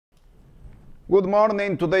Good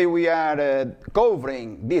morning. Today we are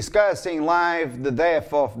discussing live the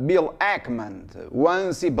death of Bill Ackman.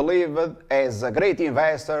 Once he believed as a great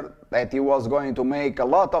investor that he was going to make a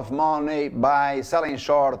lot of money by selling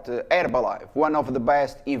short Herbalife, one of the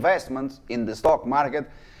best investments in the stock market,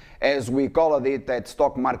 as we called it at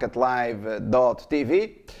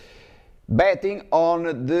stockmarketlive.tv, betting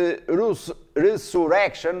on the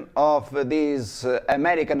resurrection of this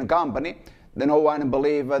American company that no one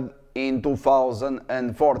believed in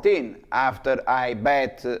 2014, after I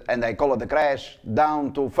bet and I call it a crash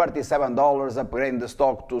down to $37, upgrading the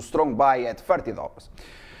stock to strong buy at $30.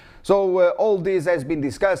 So all this has been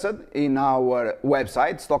discussed in our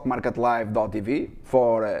website stockmarketlive.tv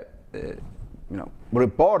for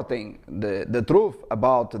reporting the truth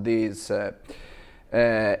about this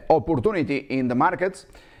opportunity in the markets.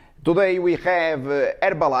 Today we have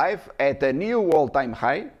Herbalife at a new all-time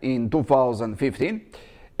high in 2015.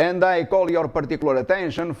 And I call your particular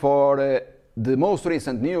attention for the most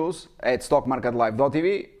recent news at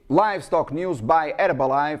stockmarketlive.tv. Livestock news by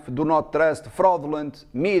Herbalife: do not trust fraudulent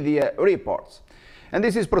media reports. And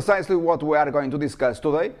this is precisely what we are going to discuss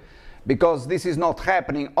today, because this is not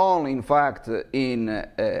happening only, in fact, in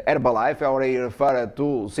Herbalife. I already referred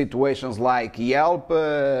to situations like Yelp,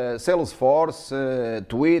 Salesforce,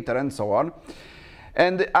 Twitter, and so on.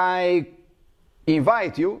 And I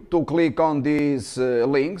invite you to click on these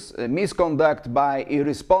links: misconduct by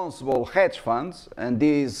irresponsible hedge funds, and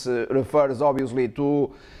this refers obviously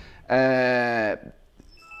to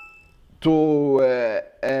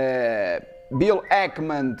Bill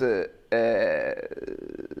Ackman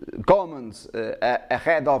comments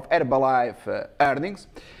ahead of Herbalife earnings.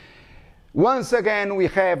 Once again, we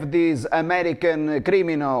have this American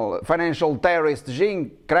criminal financial terrorist Jim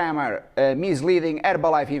Cramer misleading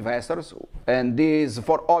Herbalife investors, and this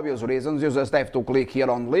for obvious reasons. You just have to click here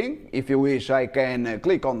on the link. If you wish, I can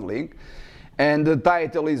click on the link. And the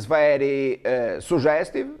title is very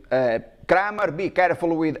suggestive. Cramer, be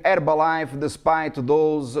careful with Herbalife despite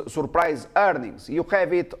those surprise earnings. You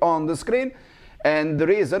have it on the screen. And the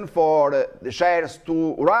reason for the shares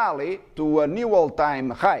to rally to a new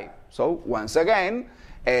all-time high. So once again,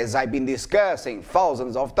 as I've been discussing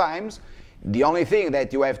thousands of times, the only thing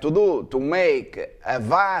that you have to do to make a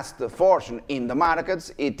vast fortune in the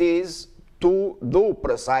markets, it is to do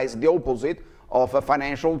precisely the opposite of a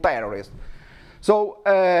financial terrorist. So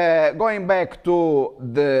going back to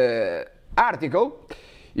the article,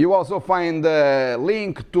 you also find a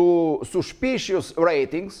link to suspicious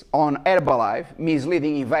ratings on Herbalife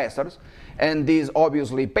misleading investors, and this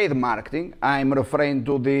obviously paid marketing. I'm referring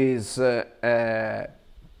to this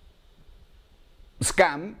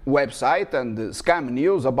scam website and scam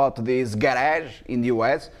news about this garage in the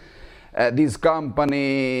US. This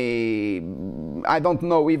company, I don't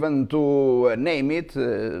know even to name it,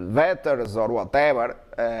 Vetters or whatever.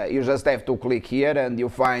 You just have to click here and you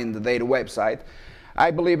find their website. I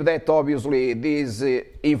believe that obviously this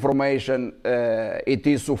information, it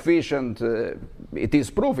is sufficient, it is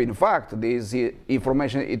proof, in fact, this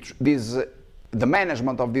information, the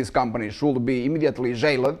management of this company should be immediately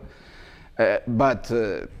jailed, but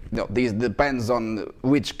this depends on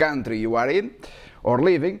which country you are in or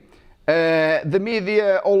living. The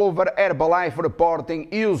media all over Herbalife reporting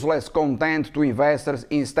useless content to investors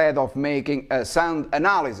instead of making a sound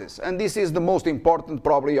analysis. And this is the most important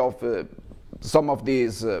probably of some of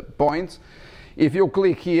these points. If you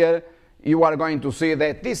click here, you are going to see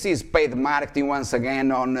that this is paid marketing once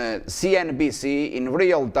again on CNBC in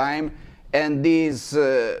real time, and this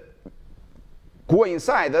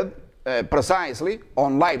coincided precisely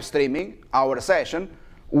on live streaming our session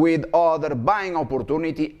with other buying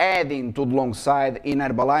opportunity adding to the long side in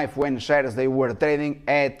Herbalife when shares they were trading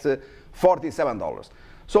at $47.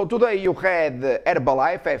 So today you had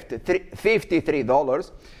Herbalife at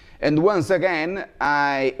 $53. And once again,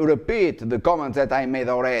 I repeat the comments that I made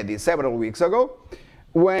already several weeks ago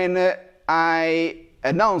when I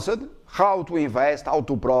announced how to invest, how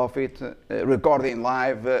to profit, recording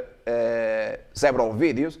live several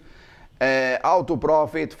videos, how to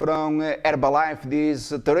profit from Herbalife,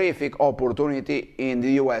 this terrific opportunity in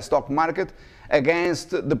the US stock market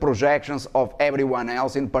against the projections of everyone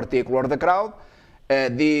else, in particular the crowd.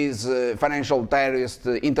 These financial terrorist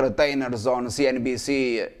entertainers on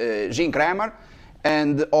CNBC, Jim Cramer,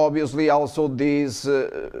 and obviously also this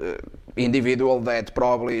individual that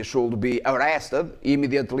probably should be arrested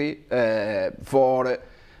immediately for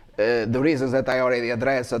the reasons that I already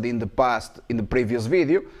addressed in the previous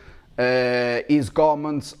video. His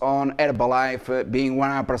comments on Herbalife being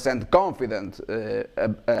 100% confident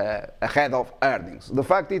ahead of earnings. The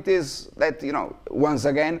fact it is that, once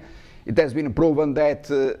again, it has been proven that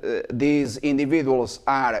these individuals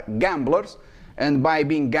are gamblers, and by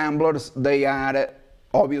being gamblers, they are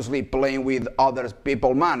obviously playing with other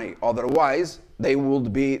people's money. Otherwise, they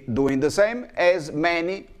would be doing the same as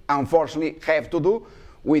many, unfortunately, have to do,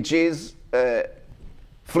 which is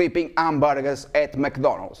flipping hamburgers at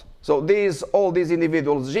McDonald's. So all these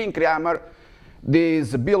individuals, Jim Cramer,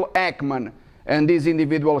 this Bill Ackman, and this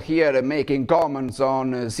individual here making comments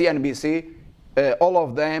on CNBC, all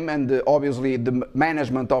of them, and obviously the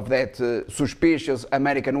management of that suspicious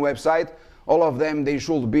American website, all of them, they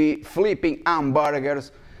should be flipping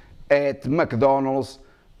hamburgers at McDonald's,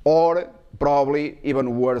 or probably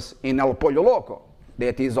even worse, in El Pollo Loco.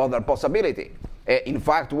 That is other possibility. In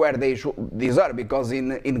fact, where they should deserve, because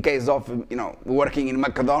in case of working in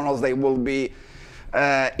McDonald's, they will be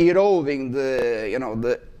eroding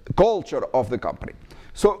the culture of the company.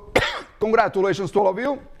 So congratulations to all of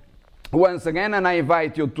you once again, and I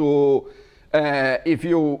invite you to, if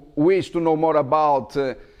you wish to know more about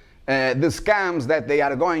the scams that they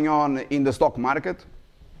are going on in the stock market,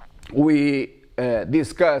 we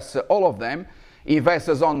discuss all of them.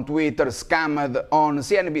 Investors on Twitter scammed on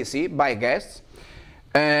CNBC by guests.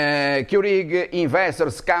 Keurig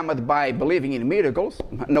investors scammed by believing in miracles.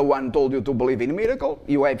 No one told you to believe in miracle.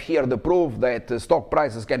 You have here the proof that stock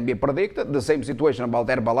prices can be predicted. The same situation about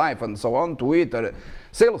Herbalife and so on, Twitter,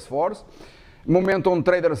 Salesforce. Momentum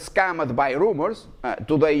traders scammed by rumors.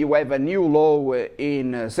 Today you have a new low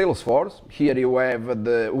in Salesforce. Here you have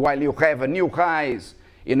while you have a new highs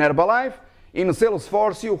in Herbalife, in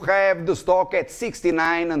Salesforce you have the stock at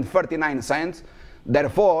 69 and 39 cents.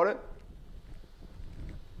 Therefore,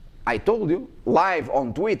 I told you, live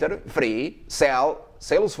on Twitter, free, sell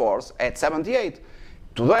Salesforce at 78.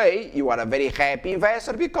 Today, you are a very happy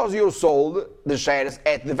investor because you sold the shares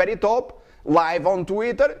at the very top, live on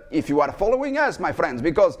Twitter, if you are following us, my friends,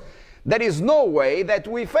 because there is no way that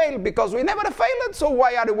we fail, because we never failed, so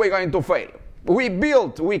why are we going to fail? We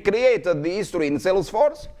created the history in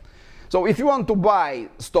Salesforce. So if you want to buy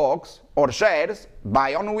stocks or shares,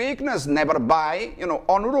 buy on weakness, never buy,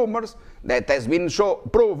 on rumors. That has been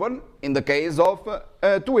proven in the case of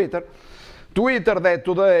Twitter. Twitter, that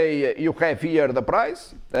today you have here the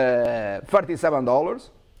price, $37.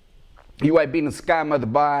 You have been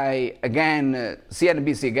scammed by, again,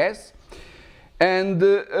 CNBC guests. And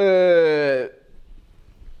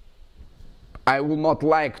I would not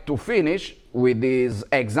like to finish with this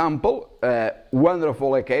example,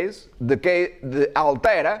 wonderful case, the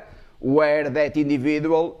Altera, where that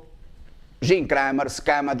individual, Jim Cramer,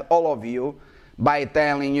 scammed all of you by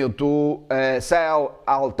telling you to sell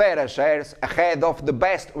Altera shares ahead of the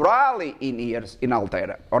best rally in years in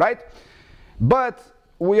Altera, all right? But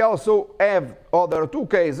we also have other two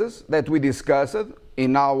cases that we discussed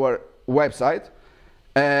in our website,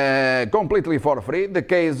 completely for free. The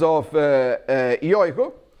case of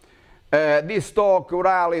Yoigo. This stock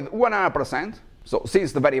rallied 100%, so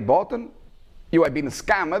since the very bottom. You have been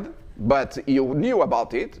scammed, but you knew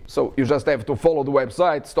about it, so you just have to follow the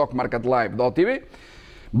website stockmarketlive.tv.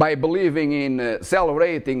 By believing in sell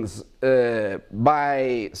ratings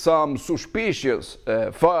by some suspicious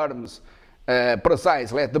firms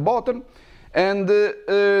precisely at the bottom. And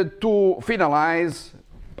to finalize,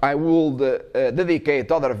 I will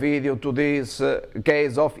dedicate other video to this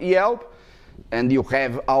case of eHelp, and you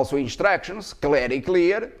have also instructions,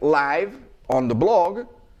 clear, live on the blog,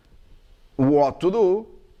 what to do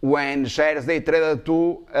when shares they traded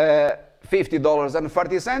to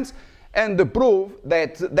 $50.40, and the proof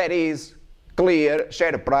that there is clear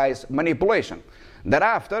share price manipulation.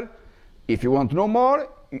 Thereafter, if you want to know more,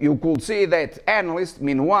 you could see that analysts,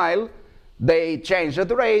 meanwhile, they changed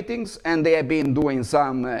the ratings and they have been doing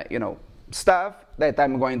some, stuff that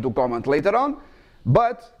I'm going to comment later on.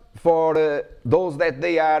 But for those that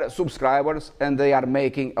they are subscribers and they are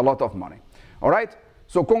making a lot of money. All right.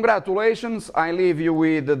 So congratulations, I leave you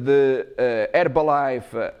with the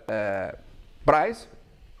Herbalife price.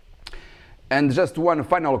 And just one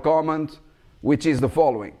final comment, which is the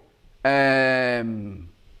following.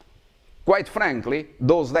 Quite frankly,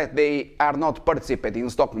 those that they are not participating in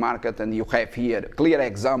stock market, and you have here clear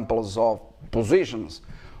examples of positions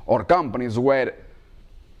or companies where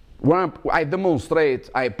I demonstrate,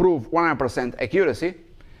 I prove 100% accuracy.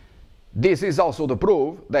 This is also the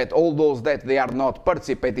proof that all those that they are not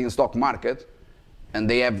participating in stock market and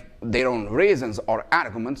they have their own reasons or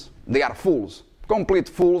arguments, they are fools, complete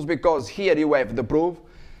fools, because here you have the proof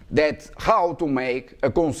that how to make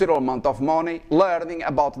a considerable amount of money learning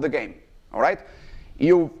about the game. All right?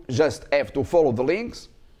 You just have to follow the links,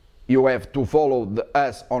 you have to follow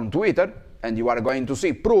us on Twitter, and you are going to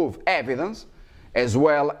see proof, evidence, as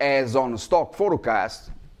well as on stock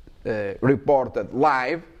forecast reported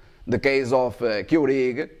live. The case of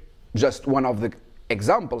Keurig, just one of the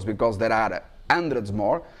examples, because there are hundreds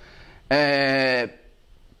more. And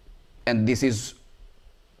this is,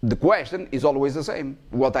 the question is always the same: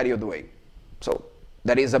 what are you doing? So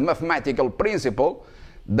there is a mathematical principle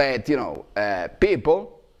that, you know,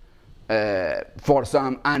 people, for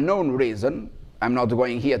some unknown reason, I'm not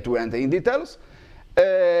going here to enter in details,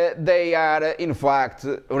 they are in fact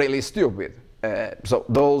really stupid. So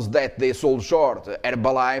those that they sold short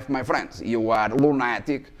Herbalife, my friends, you are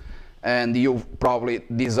lunatic and you probably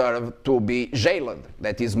deserve to be jailed.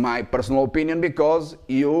 That is my personal opinion, because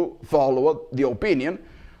you followed the opinion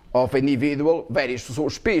of an individual very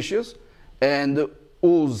suspicious and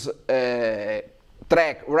whose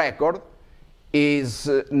track record is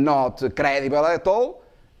not credible at all,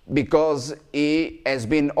 because he has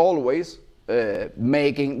been always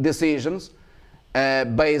making decisions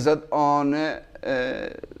based on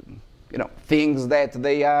you know, things that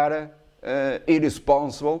they are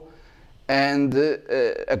irresponsible and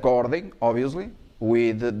according, obviously,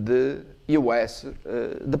 with the US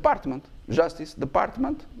Justice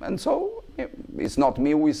Department. And so it's not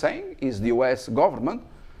me who is saying, it's the US government,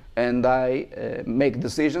 and I make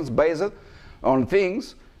decisions based on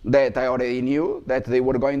things that I already knew that they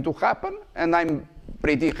were going to happen, and I'm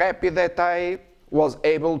pretty happy that I was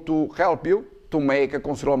able to help you to make a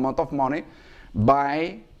considerable amount of money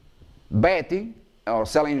by betting or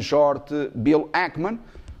selling short Bill Ackman,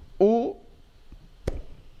 who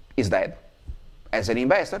is dead. As an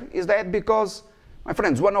investor, is dead because, my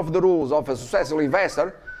friends, one of the rules of a successful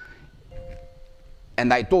investor,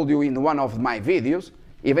 and I told you in one of my videos,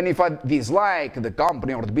 even if I dislike the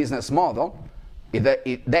company or the business model,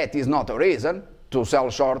 that is not a reason to sell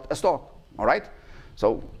short a stock, all right?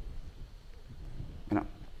 So, you know,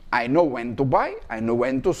 I know when to buy, I know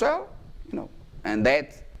when to sell, you know, and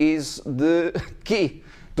that is the key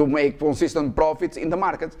to make consistent profits in the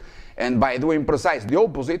market, and by doing precisely the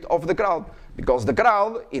opposite of the crowd, because the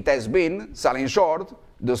crowd, it has been selling short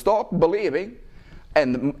the stock, believing,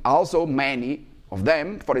 and also many of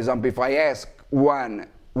them, for example, if I ask one,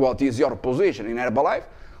 what is your position in Herbalife,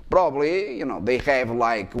 probably, you know, they have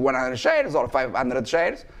like 100 shares or 500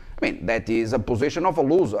 shares. I mean, that is a position of a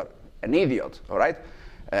loser, an idiot, all right?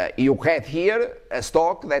 You had here a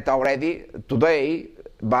stock that already today,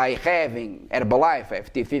 by having Herbalife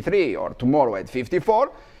at 53 or tomorrow at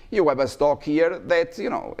 54, you have a stock here that, you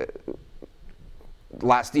know,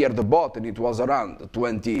 last year the bottom it was around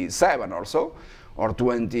 27 or so, or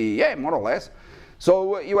 20, yeah, more or less.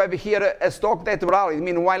 So you have here a stock that rallied,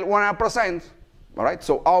 meanwhile, 100%. All right,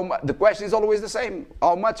 so the question is always the same.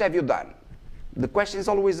 How much have you done? The question is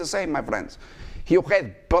always the same, my friends. You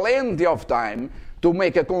had plenty of time to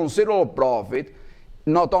make a considerable profit,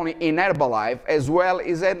 not only in Herbalife, as well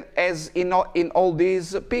as in all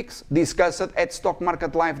these picks discussed at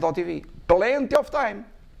stockmarketlive.tv. Plenty of time,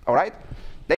 all right?